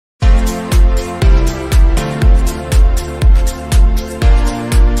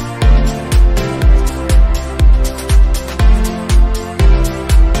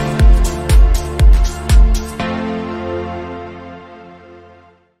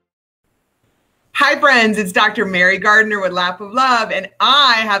Hi, friends. It's Dr. Mary Gardner with Lap of Love, and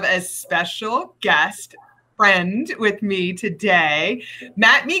I have a special guest friend with me today,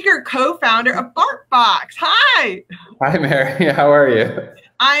 Matt Meeker, co-founder of Barkbox. Hi. Hi, Mary. How are you?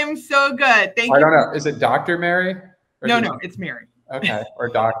 I am so good. Thank you. I don't know. Is it Dr. Mary? No, it's Mary. Okay. Or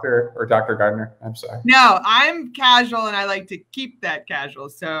Dr. Gardner. I'm sorry. No, I'm casual and I like to keep that casual.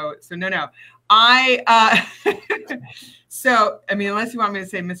 So no. So, I mean, unless you want me to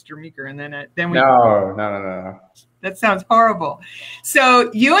say Mr. Meeker and then we. No. That sounds horrible.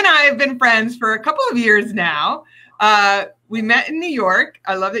 So you and I have been friends for a couple of years now. We met in New York.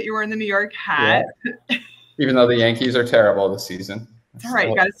 I love that you were in the New York hat. Yeah. Even though the Yankees are terrible this season. It's all right.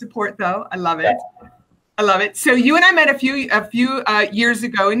 You got to support though. I love it. I love it. So you and I met a few years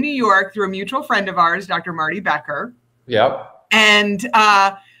ago in New York through a mutual friend of ours, Dr. Marty Becker. Yep. And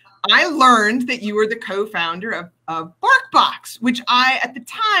I learned that you were the co-founder of Barkbox, which I, at the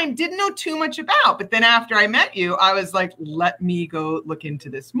time, didn't know too much about. But then after I met you, I was like, let me go look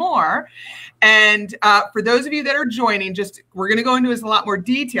into this more. And for those of you that are joining, we're going to go into this in a lot more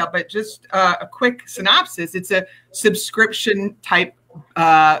detail, but just a quick synopsis. It's a subscription type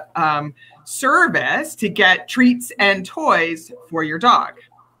service to get treats and toys for your dog.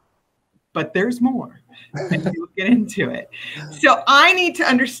 But there's more. And we'll get into it. So I need to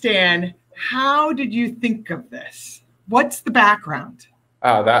understand, how did you think of this? What's the background?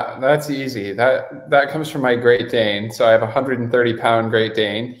 Oh, that's easy. That comes from my Great Dane. So I have a 130-pound Great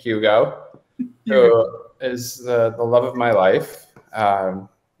Dane, Hugo, who is the love of my life.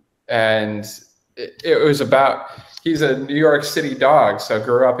 And it was about, he's a New York City dog. So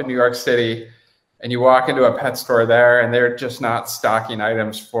grew up in New York City. And you walk into a pet store there, and they're just not stocking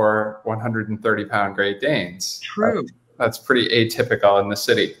items for 130-pound Great Danes. True. That's pretty atypical in the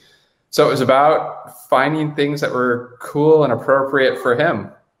city. So it was about finding things that were cool and appropriate for him.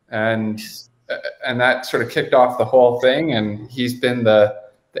 And that sort of kicked off the whole thing. And he's been the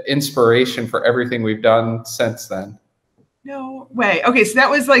inspiration for everything we've done since then. No way. Okay, so that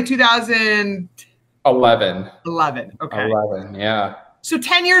was like 2011. 11. Okay. 11, yeah. So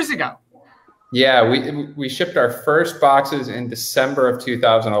 10 years ago. Yeah, we shipped our first boxes in December of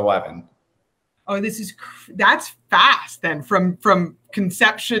 2011. Oh, that's fast then, from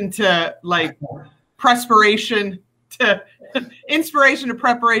conception to like perspiration to inspiration to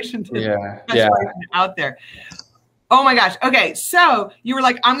preparation to out there. Oh my gosh. Okay, so you were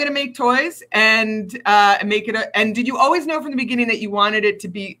like, I'm gonna make toys and make it and did you always know from the beginning that you wanted it to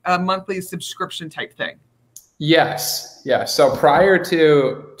be a monthly subscription type thing? Yes. Yeah. So prior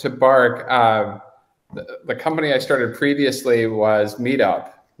to Bark, the company I started previously was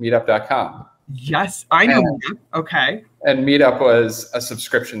Meetup.com. Yes, I know. Okay. And Meetup was a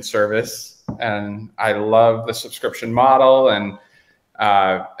subscription service, and I love the subscription model. And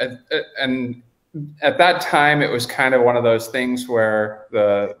at that time, it was kind of one of those things where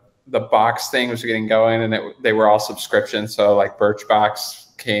the box thing was getting going, and they were all subscriptions. So like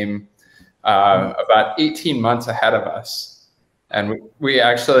Birchbox came about 18 months ahead of us. And we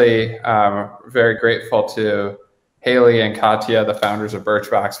actually very grateful to Haley and Katya, the founders of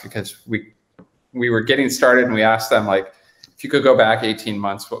Birchbox, because we were getting started and we asked them, like, if you could go back 18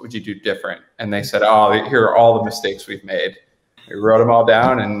 months, what would you do different? And they said, oh, here are all the mistakes we've made. We wrote them all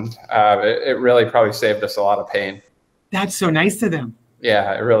down, and it really probably saved us a lot of pain. That's so nice of them.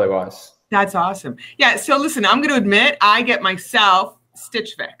 Yeah, it really was. That's awesome. Yeah, so listen, I'm going to admit, I get myself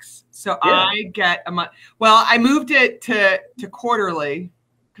Stitch Fix. So yeah. I get a month. Well, I moved it to quarterly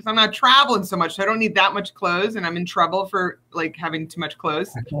because I'm not traveling so much. So I don't need that much clothes, and I'm in trouble for like having too much clothes.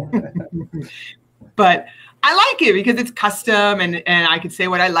 But I like it because it's custom and I can say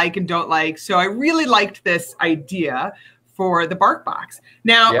what I like and don't like. So I really liked this idea for the Barkbox.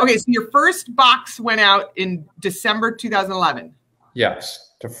 Now, okay, so your first box went out in December 2011.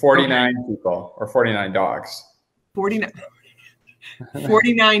 Yes, to 49 people or 49 dogs. 49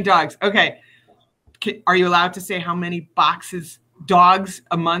 dogs. Okay. Are you allowed to say how many dogs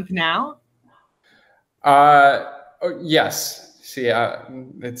a month now? Yes. See,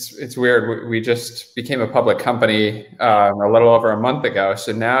 it's weird. We just became a public company a little over a month ago.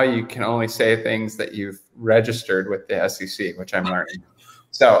 So now you can only say things that you've registered with the SEC, which I'm learning.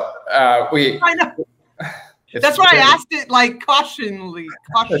 So I know. That's why I asked it like cautionally.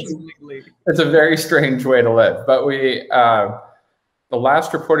 It's a very strange way to live. But the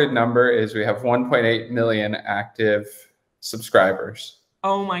last reported number is we have 1.8 million active subscribers.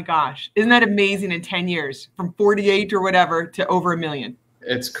 Oh my gosh. Isn't that amazing in 10 years from 48 or whatever to over 1 million?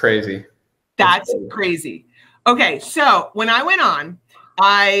 It's crazy. That's crazy. Okay. So when I went on,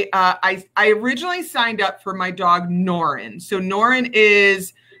 I originally signed up for my dog, Norin. So Norin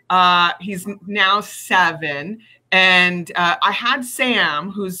is He's now 7. And I had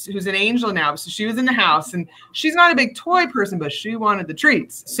Sam, who's an angel now. So she was in the house, and she's not a big toy person, but she wanted the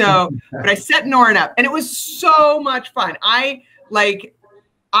treats. So, but I set Norin up, and it was so much fun. I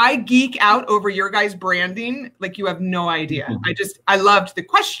geek out over your guys' branding like you have no idea. I loved the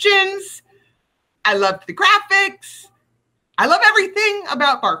questions. I loved the graphics. I love everything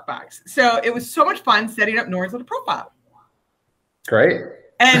about Barkbox. So it was so much fun setting up Norin's little profile. Great.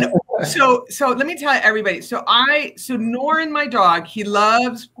 And so let me tell everybody. So Norin, my dog, he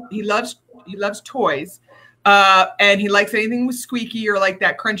loves toys, and he likes anything with squeaky or like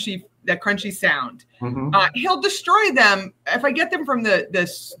that crunchy sound. He'll destroy them if I get them from the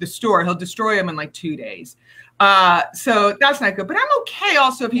store. He'll destroy them in like 2 days. So that's not good. But I'm okay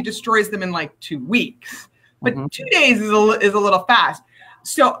also if he destroys them in like 2 weeks. But 2 days is a little fast.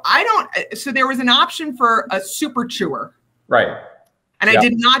 So So there was an option for a super chewer. Right. And I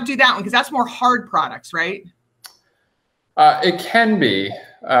did not do that one because that's more hard products, right? It can be.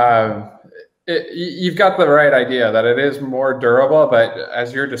 You've got the right idea that it is more durable, but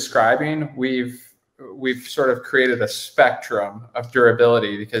as you're describing, we've sort of created a spectrum of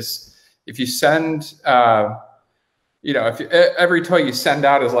durability, because if you send, if every toy you send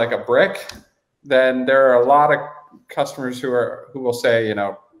out is like a brick, then there are a lot of customers who will say,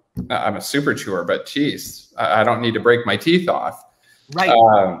 I'm a super chewer, but geez, I don't need to break my teeth off. Right.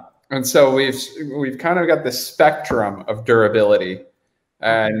 And so we've kind of got this spectrum of durability,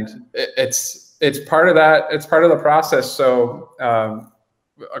 and it's part of that. It's part of the process. So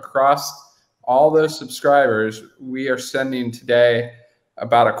across all those subscribers, we are sending today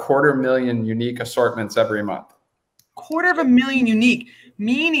about 250,000 unique assortments every month. 250,000 unique,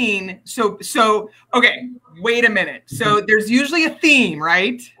 meaning okay, wait a minute. So there's usually a theme,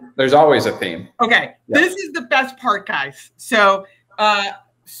 right? There's always a theme. Okay. Yeah. This is the best part, guys. So I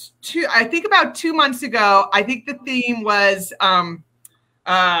think about 2 months ago, I think the theme was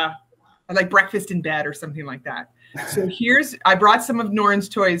like breakfast in bed or something like that. So I brought some of Norin's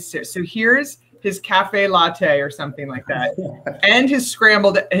toys too. So here's his cafe latte or something like that, and his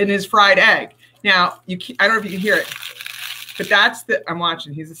scrambled and his fried egg. Now I don't know if you can hear it, but I'm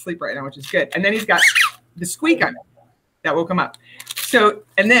watching. He's asleep right now, which is good. And then he's got the squeak on it that woke him up. So,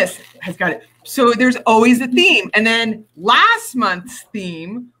 and this has got it. So there's always a theme. And then last month's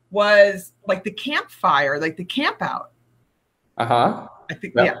theme was like the campfire, like the camp out. I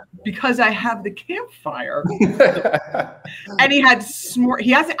think, because I have the campfire. And he had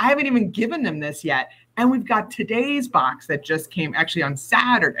I haven't even given them this yet. And we've got today's box that just came, actually on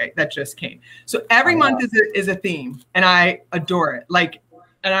Saturday, that just came. So every month is a theme, and I adore it.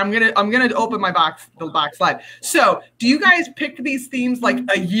 And I'm gonna open the box live. So do you guys pick these themes like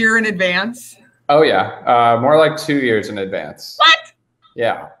a year in advance? Oh yeah, more like 2 years in advance. What?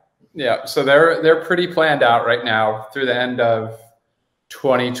 Yeah. So they're pretty planned out right now through the end of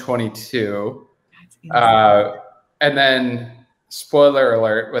 2022. And then, spoiler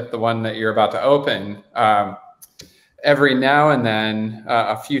alert, with the one that you're about to open, every now and then,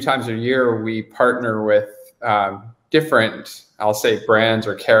 a few times a year, we partner with different, I'll say, brands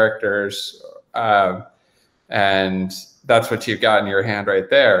or characters, and that's what you've got in your hand right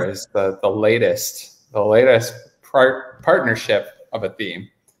there, is the latest partnership of a theme.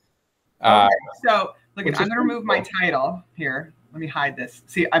 So look, I'm going to remove my title here. Let me hide this.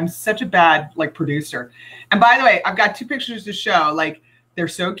 See, I'm such a bad producer. And by the way, I've got 2 pictures to show. They're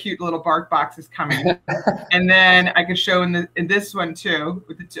so cute. Little Barkbox is coming, and then I could show in this one too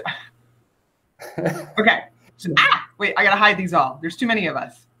with the 2. Okay. So, wait, I gotta hide these all. There's too many of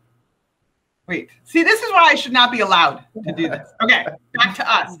us. Wait. See, this is why I should not be allowed to do this. Okay, back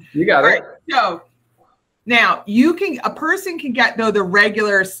to us. You got it. Right, so now a person can get the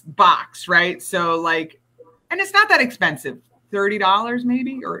regular box, right? So and it's not that expensive. $30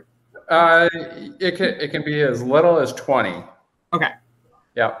 maybe, or it can be as little as 20. Okay.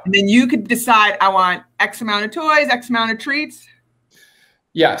 Yeah. And then you could decide, I want X amount of toys, X amount of treats.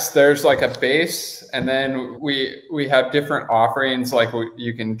 Yes, there's like a base, and then we have different offerings. Like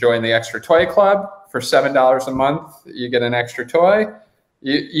you can join the Extra Toy Club for $7 a month. You get an extra toy.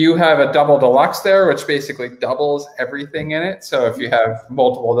 You have a double deluxe there, which basically doubles everything in it. So if you have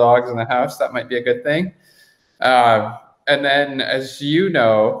multiple dogs in the house, that might be a good thing. And then, as you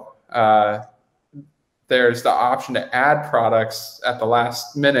know, there's the option to add products at the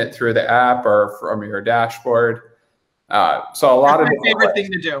last minute through the app or from your dashboard. So a lot of my favorite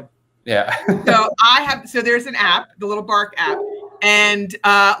thing to do. Yeah. So there's an app, the little Bark app, and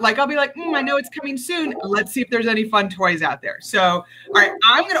I'll be like, I know it's coming soon. Let's see if there's any fun toys out there. So, all right,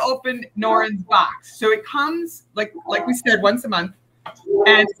 I'm gonna open Norin's box. So it comes like we said, once a month.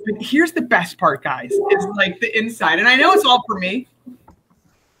 And here's the best part, guys, is like the inside. And I know it's all for me,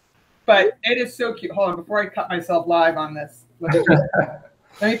 but it is so cute. Hold on, before I cut myself live on this, let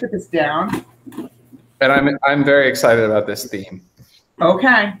me put this down. And I'm very excited about this theme.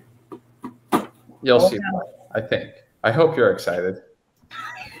 Okay. You'll see why, I think. I hope you're excited.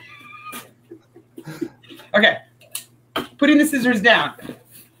 Okay. Putting the scissors down.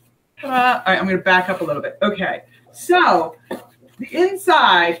 All right, I'm going to back up a little bit. Okay. So the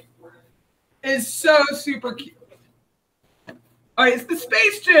inside is so super cute. All right, it's the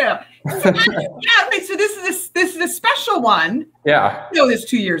Space Jam. Yeah, wait, so this is a special one. Yeah. You know this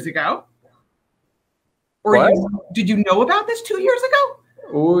 2 years ago. Or did you know about this 2 years ago?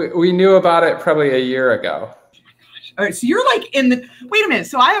 We knew about it probably a year ago. All right, so you're like in the, wait a minute.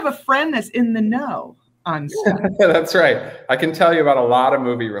 So I have a friend that's in the know on stuff. That's right. I can tell you about a lot of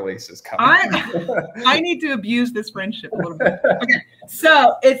movie releases coming. I need to abuse this friendship a little bit. Okay,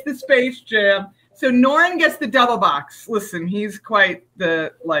 so it's the Space Jam. So Norin gets the double box. Listen, he's quite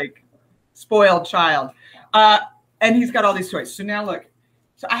the like spoiled child. And he's got all these toys. So now look.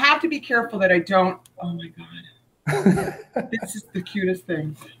 So I have to be careful that I don't, oh my God. This is the cutest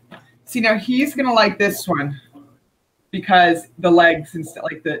thing. See, now he's gonna like this one because the legs and stuff,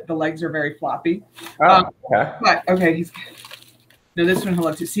 like the legs are very floppy. Oh, okay. But okay, no, this one he'll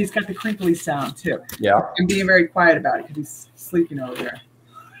love too. See, he's got the crinkly sound too. Yeah. I'm being very quiet about it because he's sleeping over there.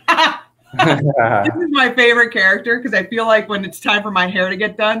 This is my favorite character because I feel like when it's time for my hair to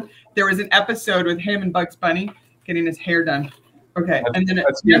get done, there was an episode with him and Bugs Bunny getting his hair done. Okay, that's, and then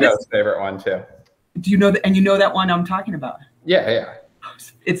that's Hugo's favorite one too. Do you know that? And you know that one I'm talking about? Yeah, yeah.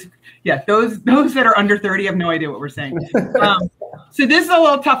 It's those that are under 30 have no idea what we're saying. So this is a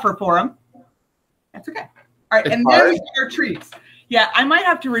little tougher for him. That's okay. All right, and then our treats. Yeah, I might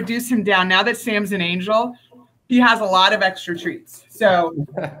have to reduce him down now that Sam's an angel. He has a lot of extra treats. So,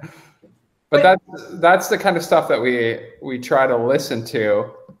 but that's the kind of stuff that we try to listen to.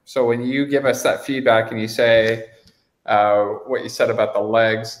 So when you give us that feedback and you say what you said about the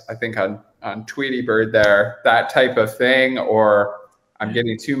legs, I think on Tweety Bird there, that type of thing, or I'm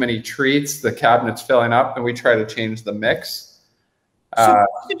getting too many treats, the cabinet's filling up, and we try to change the mix. So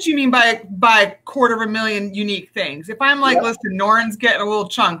what did you mean by 250,000 unique things? If I'm like, listen, Norin's getting a little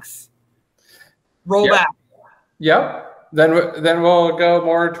chunks, roll back. Yep. Then we'll go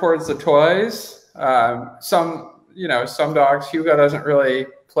more towards the toys. Some dogs, Hugo doesn't really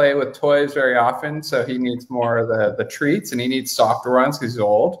play with toys very often, so he needs more of the treats, and he needs softer ones because he's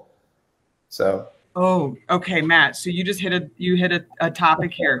old. So. Oh, okay, Matt. So you just hit a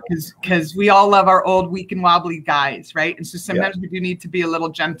topic here because we all love our old weak and wobbly guys, right? And so sometimes we do need to be a little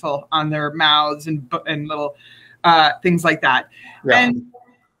gentle on their mouths and little things like that. Yeah.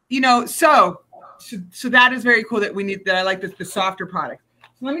 And so that is very cool that we need that. I like the softer product.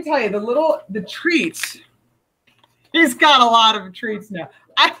 So let me tell you, the treats. He's got a lot of treats now.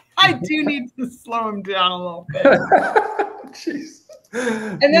 I do need to slow him down a little bit. Jeez.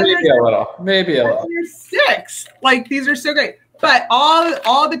 And then maybe a little. There's 6. Like these are so great. But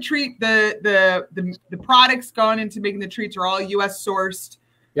all the treat the products going into making the treats are all US sourced.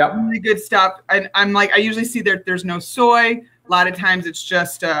 Yep. Really good stuff. And I'm like, I usually see there's no soy. A lot of times it's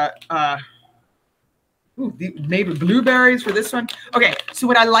just maybe blueberries for this one. Okay, so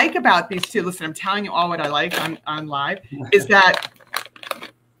what I like about these two, listen, I'm telling you all what I like on live, is that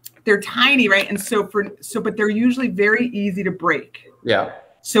they're tiny, right? And but they're usually very easy to break. Yeah.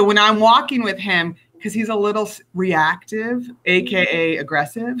 So when I'm walking with him, because he's a little reactive, aka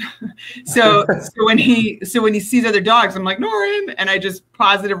aggressive. so when he sees other dogs, I'm like, Norin, and I just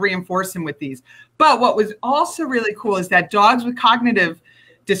positive reinforce him with these. But what was also really cool is that dogs with cognitive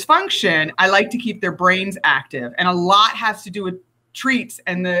dysfunction, I like to keep their brains active, and a lot has to do with treats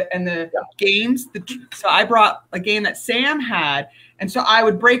and the games. So I brought a game that Sam had, and so I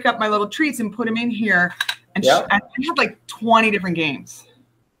would break up my little treats and put them in here, and I had like 20 different games.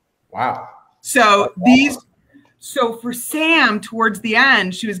 Wow. So so for Sam, towards the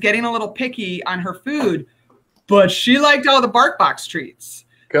end, she was getting a little picky on her food, but she liked all the Barkbox treats.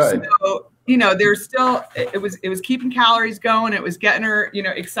 Good. So, there's still, it was keeping calories going. It was getting her,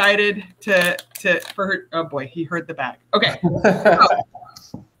 excited for her. Oh boy, he heard the bag. Okay.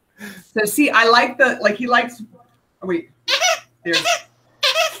 So see, I like he likes, oh wait, there's,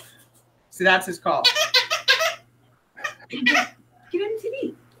 so that's his call. Get him to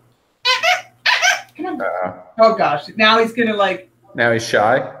eat. Come on. Oh gosh, now he's gonna like. Now he's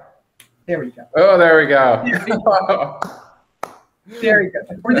shy. There we go. Oh, there we go. There you go.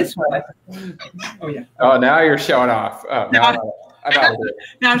 Or this one. Oh yeah. Oh, now you're showing off. Oh, now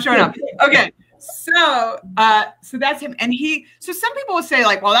I'm showing off. Okay. So that's him. And so some people will say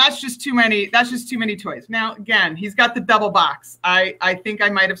like, well, that's just too many toys. Now, again, he's got the double box. I think I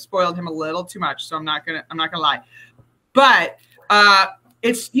might've spoiled him a little too much. So I'm not gonna lie, but,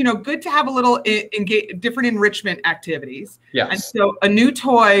 it's, good to have a little different enrichment activities. Yes. And so a new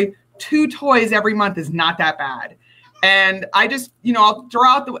toy, 2 toys every month is not that bad. And I just, I'll throw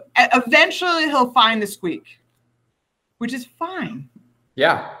out eventually he'll find the squeak, which is fine.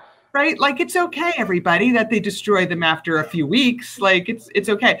 Yeah. Right? Like, it's okay, everybody, that they destroy them after a few weeks. Like, it's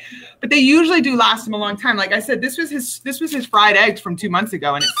okay. But they usually do last him a long time. Like I said, this was his fried eggs from 2 months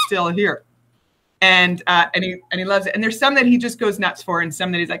ago, and it's still here. And he loves it. And there's some that he just goes nuts for, and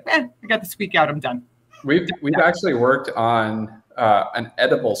some that he's like, I got the squeak out, I'm done. We've actually worked on an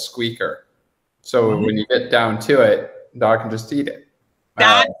edible squeaker. So when you get down to it, the dog can just eat it.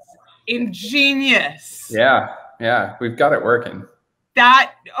 That's ingenious. Yeah. We've got it working.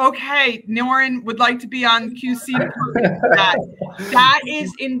 Okay, Norin would like to be on the QC department for that. That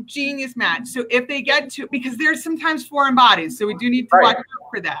is ingenious, Matt. So if they get to, because there's sometimes foreign bodies, so we do need to watch out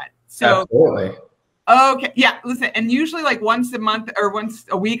for that. So absolutely. Okay, yeah, listen, and usually like once a month or once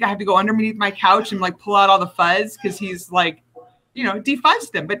a week, I have to go underneath my couch and like pull out all the fuzz because he's like,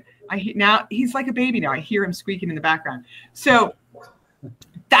 defuzzed them. But now he's like a baby now. I hear him squeaking in the background. So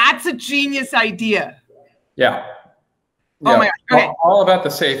that's a genius idea. Yeah. Oh my God. Okay. All about the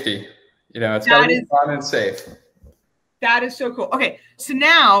safety. It's got to be fun and safe. That is so cool. Okay, so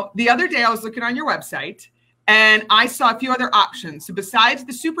now the other day I was looking on your website and I saw a few other options. So besides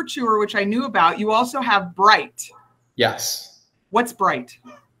the Super Chewer, which I knew about, you also have Bright. Yes. What's Bright?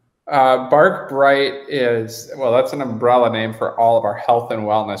 Bark Bright that's an umbrella name for all of our health and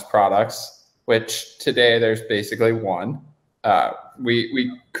wellness products, which today there's basically one.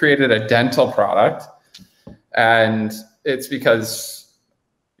 We created a dental product, and it's because,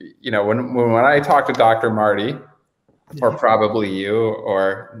 when I talk to Dr. Marty, or probably you,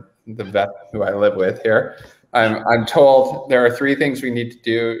 or the vet who I live with here, I'm told there are 3 things we need to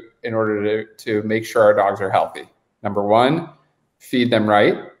do in order to make sure our dogs are healthy. Number 1, feed them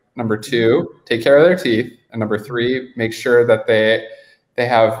right. Number 2, take care of their teeth. And number 3, make sure that they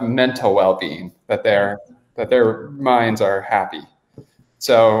have mental well-being, that their minds are happy.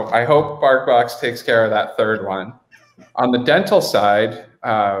 So I hope Barkbox takes care of that 3rd one. On the dental side,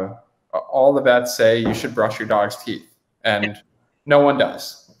 all the vets say you should brush your dog's teeth, and no one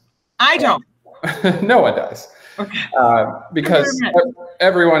does. I don't. No one does. Okay. Because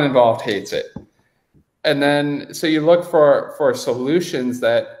everyone involved hates it. And then, so you look for solutions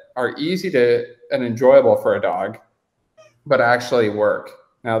that are easy and enjoyable for a dog, but actually work.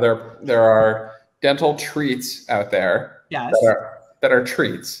 Now there are dental treats out there. Yes. that are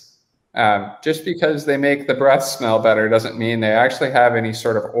treats. Just because they make the breath smell better doesn't mean they actually have any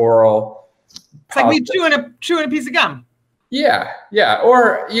sort of oral. It's like me chewing a piece of gum. Yeah.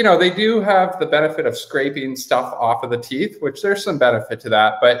 Or, they do have the benefit of scraping stuff off of the teeth, which there's some benefit to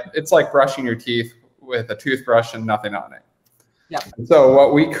that, but it's like brushing your teeth with a toothbrush and nothing on it. Yeah. So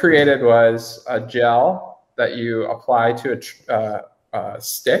what we created was a gel that you apply to a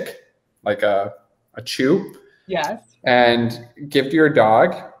stick, like a chew. Yes. And give to your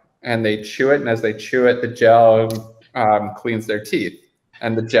dog, and they chew it. And as they chew it, the gel cleans their teeth.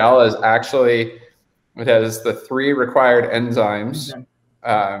 And the gel is actually, it has the 3 required enzymes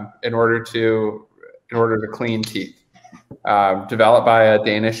in order to clean teeth. Developed by a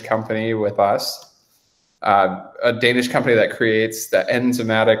Danish company with us, a Danish company that creates the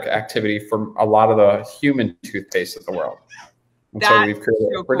enzymatic activity for a lot of the human toothpaste of the world. And so we've created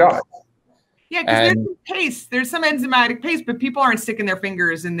it for dogs. Yeah, because there's some paste, there's some enzymatic paste, but people aren't sticking their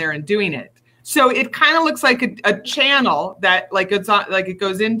fingers in there and doing it. So it kind of looks like a channel that it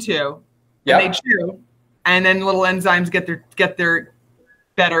goes into, and they chew, and then little enzymes get their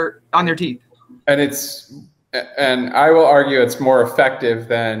better on their teeth. And I will argue it's more effective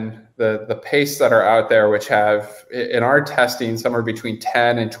than the pastes that are out there, which have, in our testing, somewhere between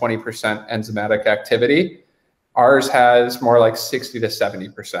 10 and 20% enzymatic activity. Ours has more like 60 to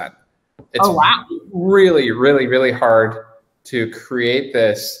 70%. It's really, really, really hard to create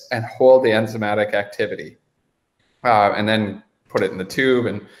this and hold the enzymatic activity, and then put it in the tube.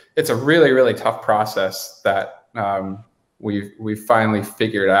 And it's a really, really tough process that we've finally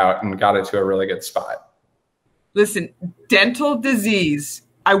figured out and got it to a really good spot. Listen, dental disease.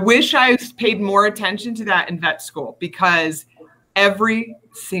 I wish I paid more attention to that in vet school, because every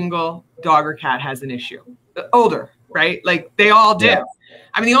single dog or cat has an issue. Older, right? Like they all do. Yeah.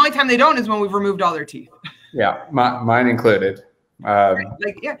 I mean, the only time they don't is when we've removed all their teeth. Yeah, mine included.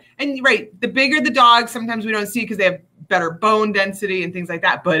 Like, yeah. And right. The bigger the dog, sometimes we don't see because they have better bone density and things like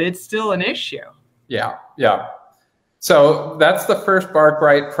that, but it's still an issue. Yeah. Yeah. So that's the first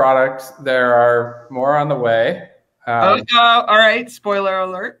Barkbright product. There are more on the way. All right. Spoiler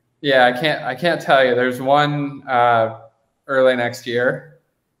alert. Yeah, I can't tell you. There's one early next year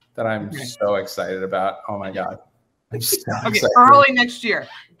that I'm so excited about. Oh my God. I'm so excited. Early next year.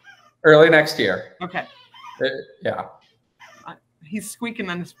 Early next year. Okay. Yeah. He's squeaking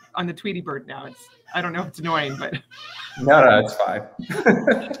on the Tweety bird now. I don't know if it's annoying, but no, it's fine.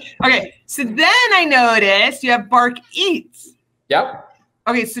 Okay, so then I noticed you have Bark Eats. Yep.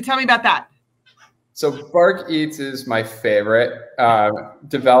 Okay, so tell me about that. So Bark Eats is my favorite,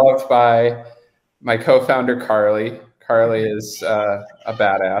 developed by my co-founder, Carly. Carly is a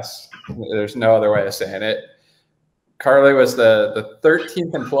badass. There's no other way of saying it. Carly was the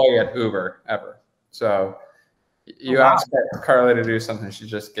 13th employee at Uber ever. So you ask Carly to do something, she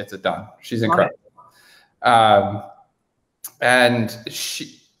just gets it done. She's incredible. And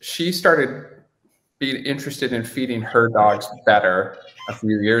she started being interested in feeding her dogs better a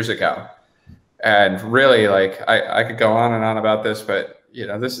few years ago. And really, like, I could go on and on about this, but you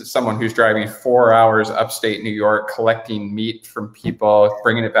know, this is someone who's driving 4 hours upstate New York, collecting meat from people,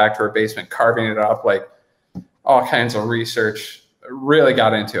 bringing it back to her basement, carving it up, like all kinds of research, really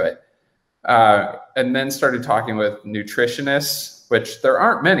got into it. And then started talking with nutritionists, which there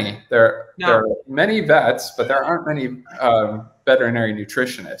aren't many. There are many vets, but there aren't many veterinary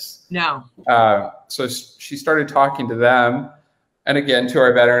nutritionists. No. So she started talking to them, and again to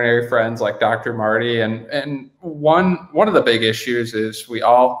our veterinary friends like Dr. Marty. And one of the big issues is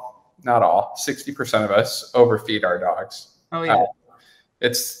not all, 60% of us overfeed our dogs. Oh yeah.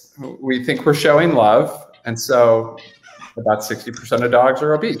 We think we're showing love, and so about 60% of dogs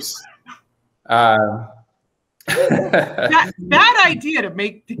are obese. Bad idea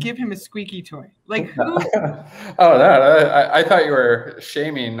to give him a squeaky toy. Like who? Oh no, I thought you were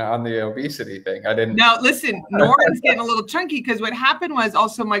shaming on the obesity thing. I didn't. No, listen, Norman's getting a little chunky because what happened was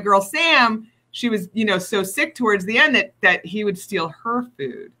also my girl Sam, she was, so sick towards the end that he would steal her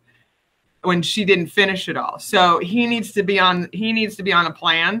food when she didn't finish it all. So he needs to be on a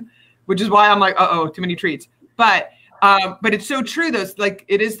plan, which is why I'm like, too many treats. But it's so true though. Like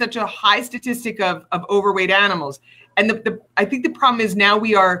it is such a high statistic of overweight animals. And I think the problem is now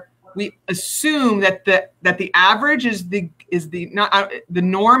we assume that the average is the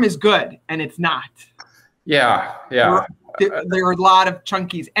norm is good, and it's not. Yeah. There are a lot of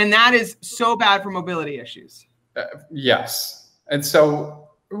chunkies, and that is so bad for mobility issues. Yes. And so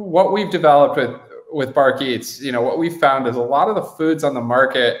what we've developed with Bark Eats, what we've found is a lot of the foods on the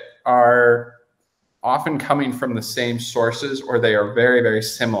market are often coming from the same sources, or they are very, very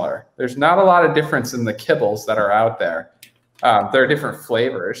similar. There's not a lot of difference in the kibbles that are out there. There are different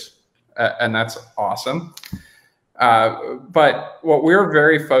flavors, and that's awesome. But what we're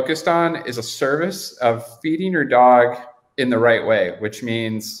very focused on is a service of feeding your dog in the right way, which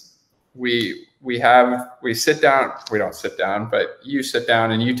means we sit down, we don't sit down, but you sit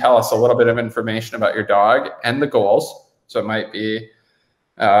down and you tell us a little bit of information about your dog and the goals. So it might be,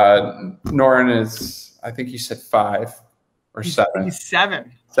 Norin is, I think you said 5 or 7. He's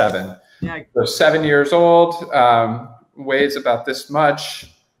 7. 7. Yeah. So 7 years old, weighs about this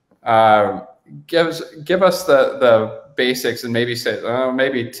much. Give us the basics and maybe say,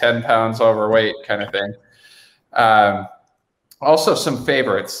 maybe 10 pounds overweight kind of thing. Also some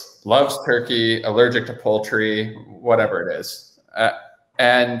favorites: loves turkey, allergic to poultry, whatever it is.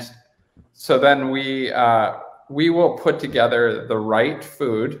 And so then we will put together the right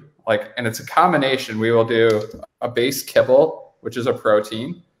food, and it's a combination. We will do a base kibble, which is a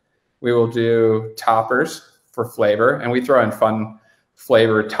protein. We will do toppers for flavor, and we throw in fun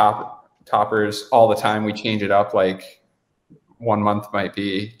flavor toppers all the time. We change it up. Like 1 month might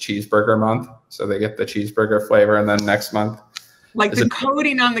be cheeseburger month, so they get the cheeseburger flavor, and then next month, like the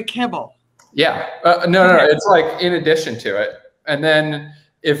coating on the kibble. Yeah, no, it's like in addition to it, and then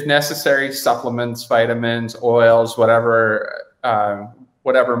if necessary, supplements, vitamins, oils, whatever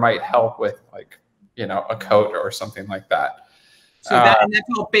might help with a coat or something like that. So that's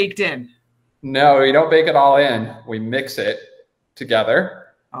all baked in. No, we don't bake it all in. We mix it together,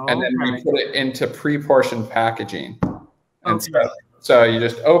 and then we put it into pre-portioned packaging. And so you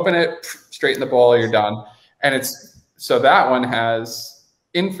just open it, straight in the bowl, you're done. And so that one has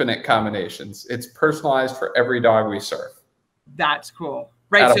infinite combinations. It's personalized for every dog we serve. That's cool.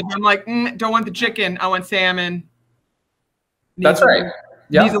 Right. So if I'm like, don't want the chicken, I want salmon. That's right.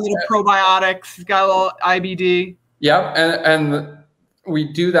 Yeah. Needs a little probiotics. It's got a little IBD. Yeah. And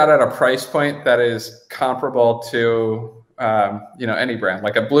we do that at a price point that is comparable to any brand,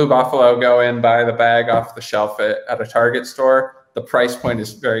 like a Blue Buffalo, go in, buy the bag off the shelf at a Target store. The price point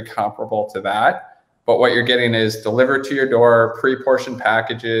is very comparable to that. But what you're getting is delivered to your door, pre-portioned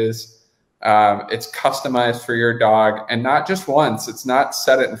packages. It's customized for your dog, and not just once. It's not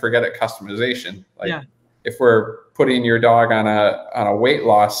set it and forget it customization. Like if we're putting your dog on a weight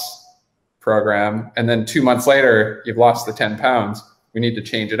loss program, and then 2 months later you've lost the 10 pounds, we need to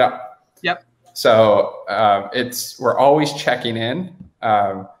change it up. Yep. So we're always checking in.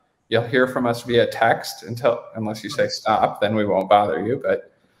 You'll hear from us via text unless you say stop, then we won't bother you.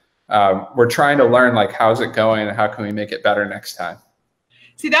 But we're trying to learn, like, how's it going and how can we make it better next time?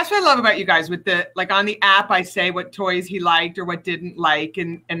 See, that's what I love about you guys. With like on the app, I say what toys he liked or what didn't like,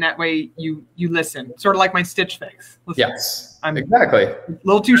 and that way you listen. Sort of like my Stitch Fix. Listen, yes, exactly. A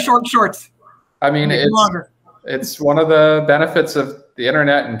little too shorts. I mean, it's one of the benefits of the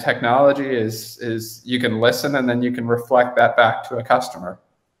internet and technology is you can listen and then you can reflect that back to a customer.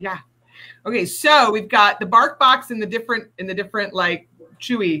 Yeah. Okay. So we've got the Barkbox in the different like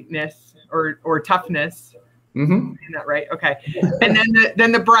chewiness or toughness. Mm-hmm. Isn't that right? Okay. And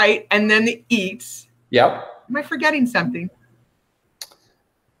then the Bright, and then the Eats. Yep. Am I forgetting something?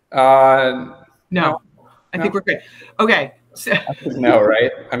 No. I think we're good. Okay. So, no,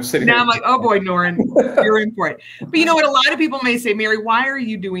 right? I'm sitting now here. I'm like, oh boy, Norin, you're in for it. But you know what? A lot of people may say, Mary, why are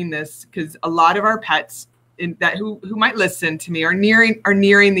you doing this? Because a lot of our pets who might listen to me are nearing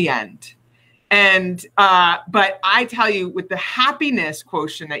the end. And but I tell you, with the happiness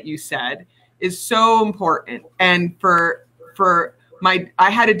quotient that you said is so important. And I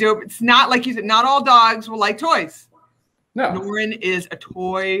had to do it. It's not like you said, not all dogs will like toys. No. Norin is a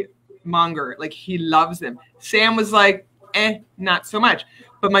toy monger. Like, he loves them. Sam was like, not so much.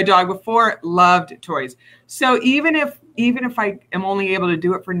 But my dog before loved toys. So even if I am only able to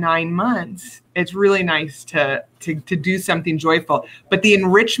do it for 9 months, it's really nice to do something joyful. But the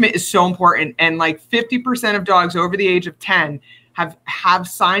enrichment is so important. And like 50% of dogs over the age of 10 have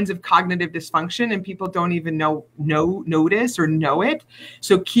signs of cognitive dysfunction, and people don't even notice or know it.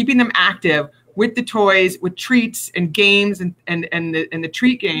 So keeping them active with the toys, with treats and games, and the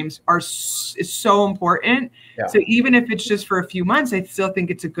treat games is so important. Yeah. So even if it's just for a few months, I still think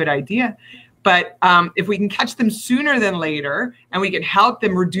it's a good idea. But if we can catch them sooner than later, and we can help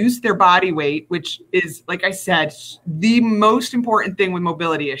them reduce their body weight, which is, like I said, the most important thing with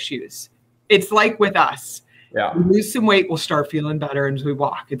mobility issues. It's like with us. Yeah. We lose some weight, we'll start feeling better as we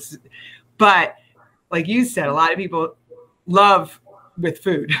walk. But like you said, a lot of people love with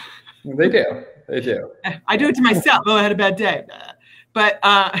food. They do. I do it to myself. Oh, I had a bad day. But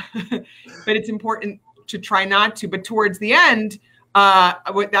it's important to try not to. But towards the end,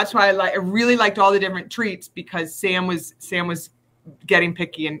 that's why I really liked all the different treats, because Sam was getting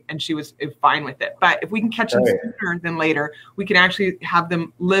picky and she was fine with it. But if we can catch them sooner than later, we can actually have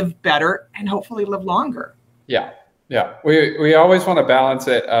them live better and hopefully live longer. Yeah. Yeah. We always want to balance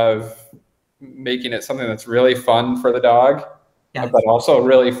it of making it something that's really fun for the dog, but also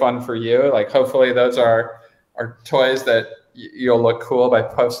really fun for you. Like, hopefully those are toys that you'll look cool by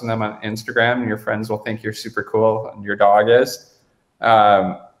posting them on Instagram, and your friends will think you're super cool, and your dog is.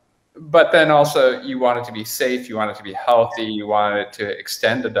 But then also you want it to be safe. You want it to be healthy. You want it to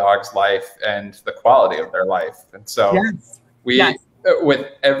extend a dog's life and the quality of their life. And so with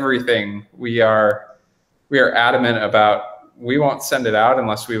everything, we are adamant about, we won't send it out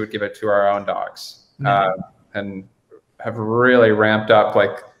unless we would give it to our own dogs. And have really ramped up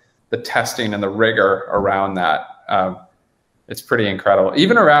like the testing and the rigor around that. It's pretty incredible.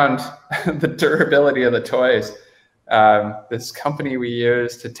 Even around the durability of the toys. This company we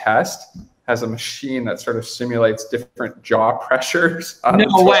use to test has a machine that sort of simulates different jaw pressures.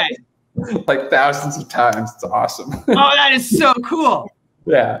 No way. Like thousands of times. It's awesome. Oh, that is so cool.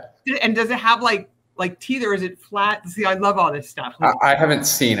 Yeah. And does it have like teeth, or is it flat? See, I love all this stuff. I haven't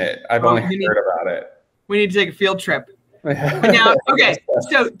seen it. I've only heard about it. We need to take a field trip. Now, okay,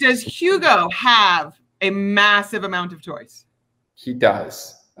 so does Hugo have a massive amount of toys? He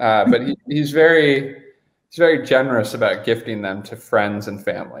does, but he's very generous about gifting them to friends and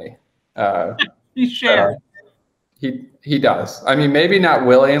family. He shares. He does. I mean, maybe not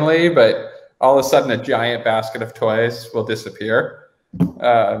willingly, but all of a sudden a giant basket of toys will disappear.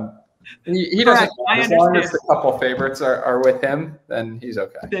 He doesn't. As long as a couple favorites are with him, then he's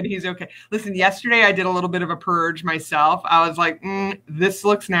okay. Then he's okay. Listen, yesterday I did a little bit of a purge myself. I was like, this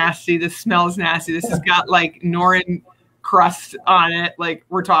looks nasty. This smells nasty. This has got like Norin crust on it. Like,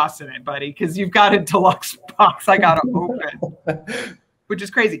 we're tossing it, buddy, because you've got a deluxe box I got to open, which is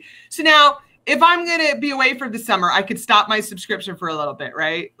crazy. So now, if I'm going to be away for the summer, I could stop my subscription for a little bit,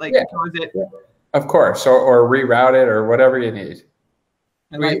 right? Like, Of course, or reroute it or whatever you need.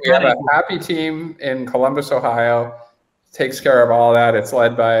 Like we have a happy team in Columbus, Ohio, takes care of all that. It's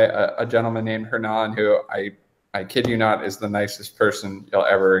led by a gentleman named Hernan, who I kid you not is the nicest person you'll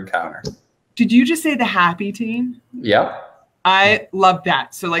ever encounter. Did you just say the happy team? Yep. I love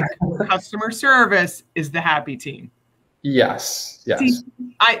that. So like customer service is the happy team. Yes. Yes. See,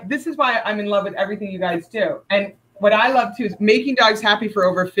 this is why I'm in love with everything you guys do. And what I love too is making dogs happy for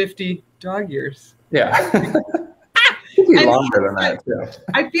over 50 dog years. Yeah. Longer than that too.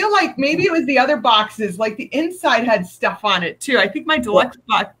 I feel like maybe it was the other boxes, like the inside had stuff on it too. I think my deluxe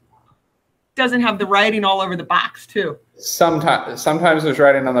box doesn't have the writing all over the box too. Sometimes there's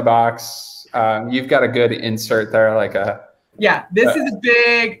writing on the box. You've got a good insert there, like a. Yeah, this is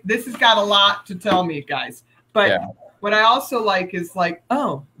big. This has got a lot to tell me, guys. But what I also like is like,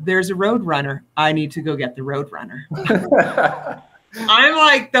 oh, there's a road runner. I need to go get the road runner. I'm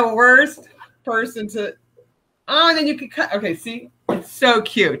like the worst person to. Oh, and then you could cut. Okay, see, it's so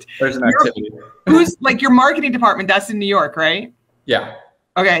cute. There's an activity. Who's like your marketing department? That's in New York, right? Yeah.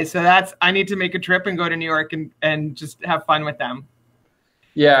 Okay, so I need to make a trip and go to New York and just have fun with them.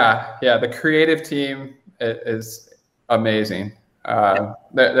 Yeah, yeah. The creative team is amazing.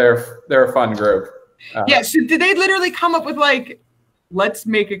 They're a fun group. Yeah. So did they literally come up with like, let's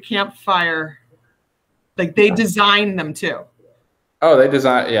make a campfire? Like they design them too. Oh, they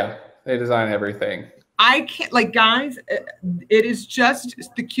design everything. I can't, like, guys, it is just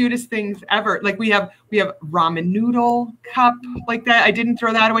the cutest things ever. Like we have ramen noodle cup like that. I didn't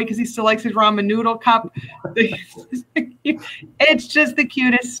throw that away because he still likes his ramen noodle cup. It's just the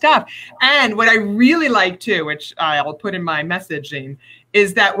cutest stuff. And what I really like too, which I'll put in my messaging,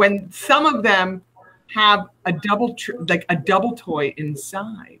 is that when some of them have a double toy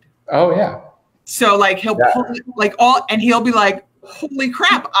inside. Oh yeah. So like he'll pull it, like and he'll be like, holy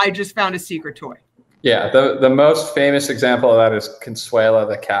crap, I just found a secret toy. Yeah, the most famous example of that is Consuela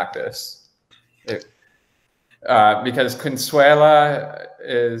the cactus. Because Consuela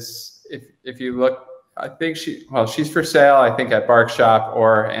is, if you look, I think she's for sale, I think at Barkshop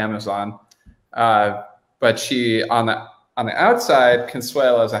or Amazon. But she on the outside,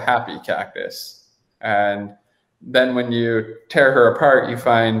 Consuela is a happy cactus. And then when you tear her apart, you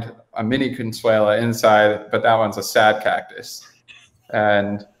find a mini Consuela inside, but that one's a sad cactus.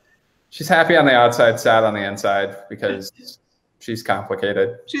 And she's happy on the outside, sad on the inside because she's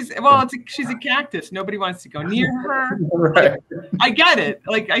complicated. She's a cactus. Nobody wants to go near her. Right. I get it.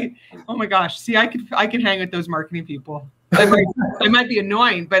 Like oh my gosh. See, I can hang with those marketing people. I might be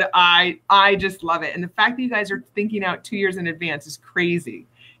annoying, but I just love it. And the fact that you guys are thinking out 2 years in advance is crazy.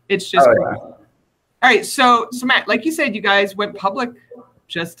 It's just crazy. Yeah. All right. So Matt, like you said, you guys went public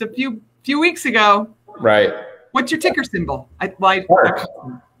just a few weeks ago. Right. What's your ticker symbol? BARK.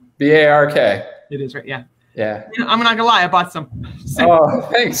 It is, right? Yeah. Yeah. I'm not gonna lie, I bought some. Oh,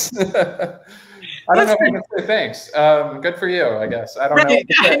 thanks. I don't know if I can say thanks. Good for you, I guess. I don't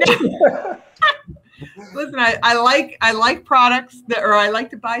know. Listen, I like products I like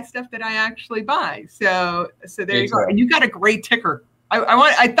to buy stuff that I actually buy. So there you go. And you got a great ticker.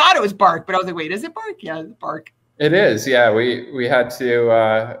 I thought it was Bark, but I was like, wait, is it Bark? Yeah, it's Bark. It is. Yeah, we had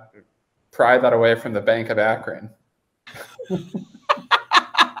to pry that away from the Bank of Akron.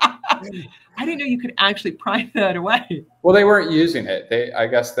 I didn't know you could actually pry that away. Well, they weren't using it. I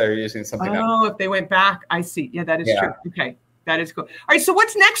guess they're using something else. Oh, if they went back, I see. Yeah, that is true. Okay, that is cool. All right, so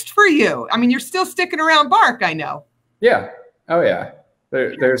what's next for you? I mean, you're still sticking around Bark, I know. Yeah. Oh, yeah.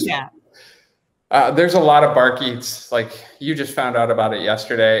 There's a lot of Bark Eats. Like you just found out about it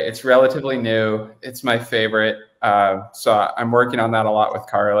yesterday. It's relatively new. It's my favorite. So I'm working on that a lot with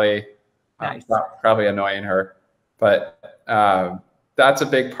Carly. Nice. Probably annoying her, but that's a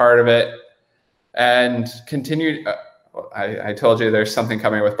big part of it. And continue. I told you there's something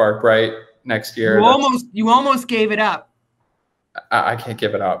coming with Bark Bright next year. You almost gave it up. I can't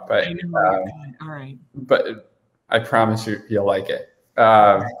give it up, but all right. But I promise you'll like it.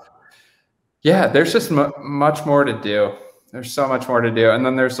 Yeah, there's just much more to do. There's so much more to do, and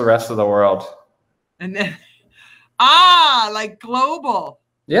then there's the rest of the world. And then, like global.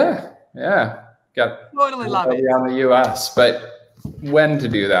 Yeah. Totally love it. On the U.S., but when to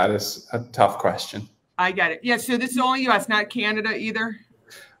do that is a tough question. I get it. Yeah, so this is only U.S., not Canada either?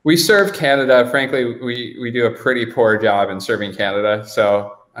 We serve Canada. Frankly, we do a pretty poor job in serving Canada,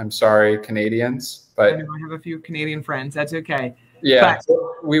 so I'm sorry, Canadians. But I know I have a few Canadian friends. That's okay. Yeah,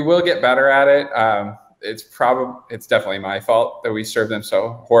 so we will get better at it. It's definitely my fault that we serve them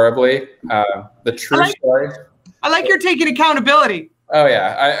so horribly. The true story. I like you're taking accountability. Oh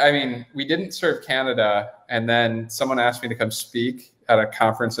yeah, I mean, we didn't serve Canada, and then someone asked me to come speak at a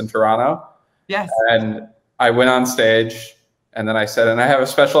conference in Toronto. Yes. And I went on stage, and then I said, and I have a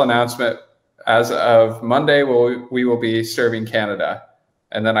special announcement. As of Monday, we will be serving Canada.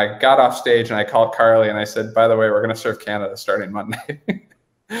 And then I got off stage and I called Carly and I said, by the way, we're going to serve Canada starting Monday.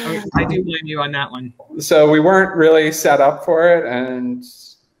 I do blame you on that one. So we weren't really set up for it, and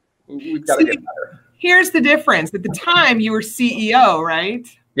we've got to get better. Here's the difference. At the time, you were CEO, right?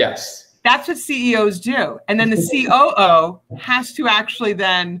 Yes. That's what CEOs do. And then the COO has to actually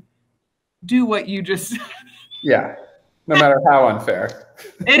then do what you just... Yeah, no matter how unfair.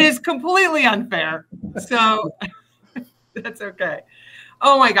 It is completely unfair. So that's okay.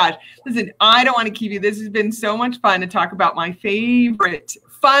 Oh my gosh. Listen, I don't want to keep you. This has been so much fun to talk about my favorite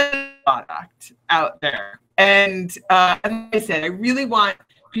fun product out there. And as I said, I really want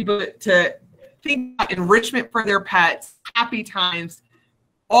people to think about enrichment for their pets, happy times,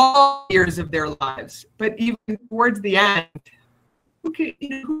 all years of their lives. But even towards the end,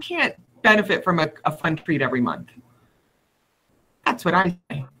 who can't benefit from a fun treat every month? That's what I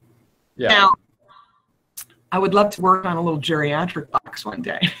say. Yeah. Now, I would love to work on a little geriatric box one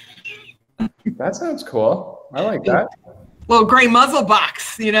day. That sounds cool. I like that. Little gray muzzle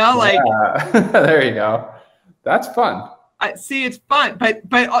box, you know, like. There you go. That's fun. I see, it's fun, but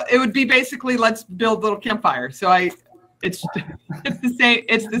it would be basically let's build a little campfire. So it's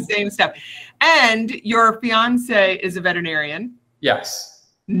the same stuff. And your fiance is a veterinarian. Yes.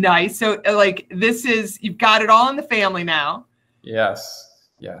 Nice. So like you've got it all in the family now. Yes.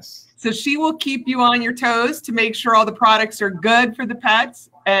 Yes. So she will keep you on your toes to make sure all the products are good for the pets.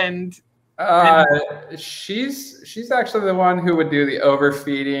 And she's actually the one who would do the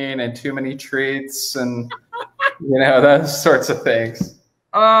overfeeding and too many treats and those sorts of things.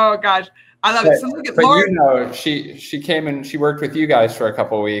 Oh gosh, I love it. So look at Lauren. She came and she worked with you guys for a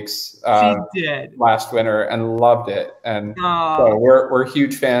couple of weeks. She did last winter and loved it. And so we're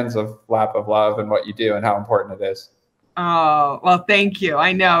huge fans of Lap of Love and what you do and how important it is. Oh, well, thank you.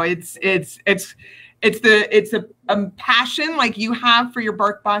 I know it's a passion like you have for your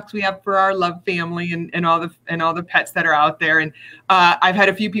Barkbox. We have for our Love family and all the pets that are out there. And I've had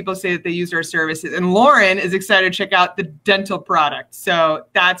a few people say that they use our services. And Lauren is excited to check out the dental product. So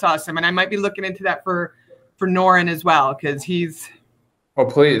that's awesome. And I might be looking into that for Norin as well, because he's. Well,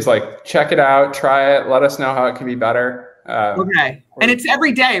 please, check it out, try it, let us know how it can be better. Okay, and it's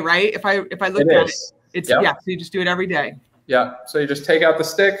every day, right? If I look at it. It's so you just do it every day. Yeah. So you just take out the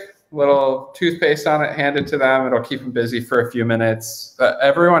stick, little toothpaste on it, hand it to them. It'll keep them busy for a few minutes.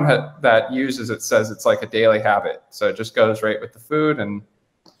 Everyone that uses it says it's like a daily habit. So it just goes right with the food and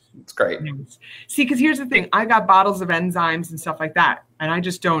it's great. See, because here's the thing. I got bottles of enzymes and stuff like that, and I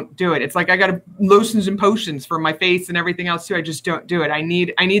just don't do it. It's like I got lotions and potions for my face and everything else too. I just don't do it. I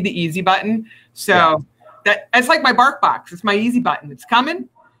need the easy button. So it's like my Barkbox. It's my easy button. It's coming.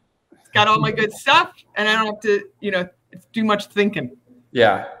 Got all my good stuff, and I don't have to, do much thinking.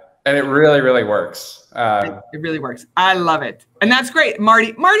 Yeah, and it really, really works. It really works. I love it, and that's great.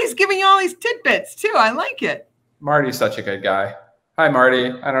 Marty's giving you all these tidbits too. I like it. Marty's such a good guy. Hi,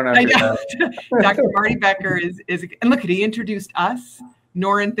 Marty. I don't know. Dr. Marty Becker is, and look, he introduced us.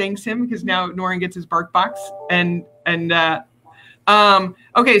 Norin thanks him because now Norin gets his Barkbox, and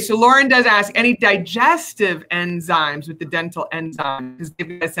okay, so Lauren does ask, any digestive enzymes with the dental enzyme because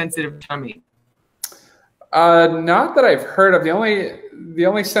they've got a sensitive tummy? Not that I've heard of. The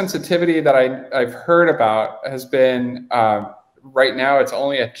only sensitivity that I've heard about has been right now it's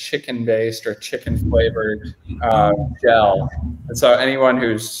only a chicken-based or chicken-flavored gel. And so anyone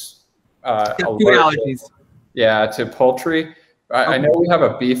who's allergies, to poultry. I know we have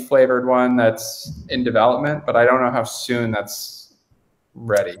a beef-flavored one that's in development, but I don't know how soon that's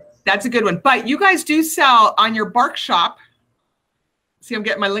ready. That's a good one. But you guys do sell on your Bark Shop. See, I'm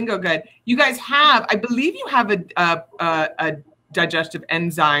getting my lingo good. You guys have, I believe you have a digestive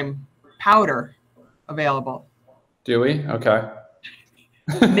enzyme powder available. Do we? Okay.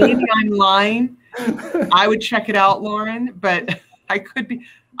 Maybe I'm lying. I would check it out, Lauren, but I could be.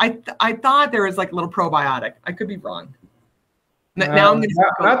 I thought there was like a little probiotic. I could be wrong. Now I'm going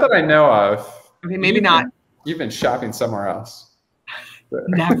to not that I know of. Okay, maybe not. You've been shopping somewhere else.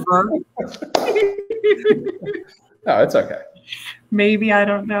 Never. No, it's okay. Maybe, I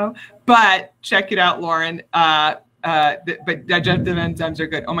don't know. But check it out, Lauren. But digestive enzymes are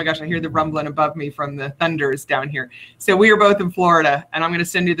good. Oh my gosh, I hear the rumbling above me from the thunders down here. So we are both in Florida, and I'm going to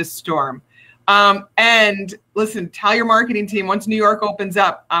send you the storm. And listen, tell your marketing team once New York opens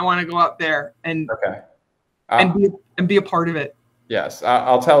up, I want to go up there and be a part of it. Yes,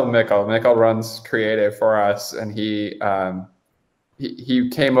 I'll tell Mikkel. Mikkel runs creative for us, and he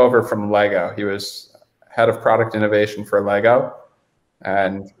came over from Lego. He was head of product innovation for Lego,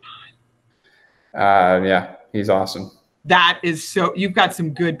 and Yeah, he's awesome. That is so. You've got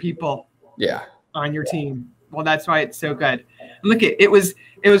some good people. Yeah. On your team. Well, that's why it's so good. Look at it was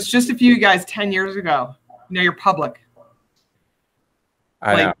just a few guys 10 years ago. Now you're public.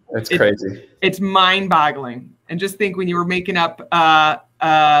 I know. It's crazy. It's mind-boggling. And just think when you were making up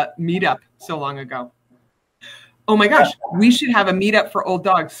meetup so long ago. Oh my gosh, we should have a meetup for old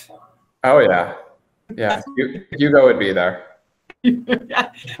dogs. Oh yeah. Yeah. Hugo would be there.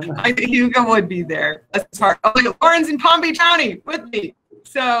 Yeah, I think Hugo would be there. That's hard. Oh, look at Lauren's in Palm Beach County with me.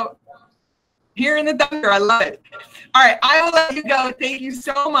 So here in the thunder, I love it. All right, I will let you go. Thank you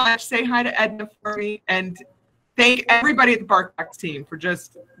so much. Say hi to Edna for me, and thank everybody at the Barkbox team for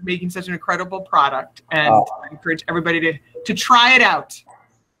just making such an incredible product. And I encourage everybody to try it out.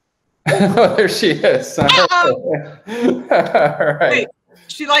 Oh, there she is. All right. Wait,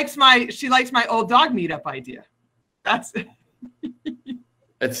 she likes my old dog meetup idea. That's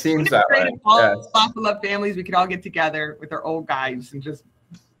it seems that way. All Buffalo families, we could all get together with our old guys and just.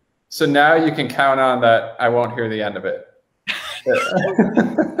 So now you can count on that. I won't hear the end of it.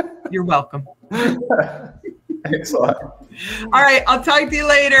 You're welcome. Thanks a lot. All right, I'll talk to you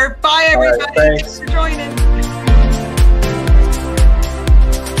later. Bye, everybody. Right, thanks Thanks for joining.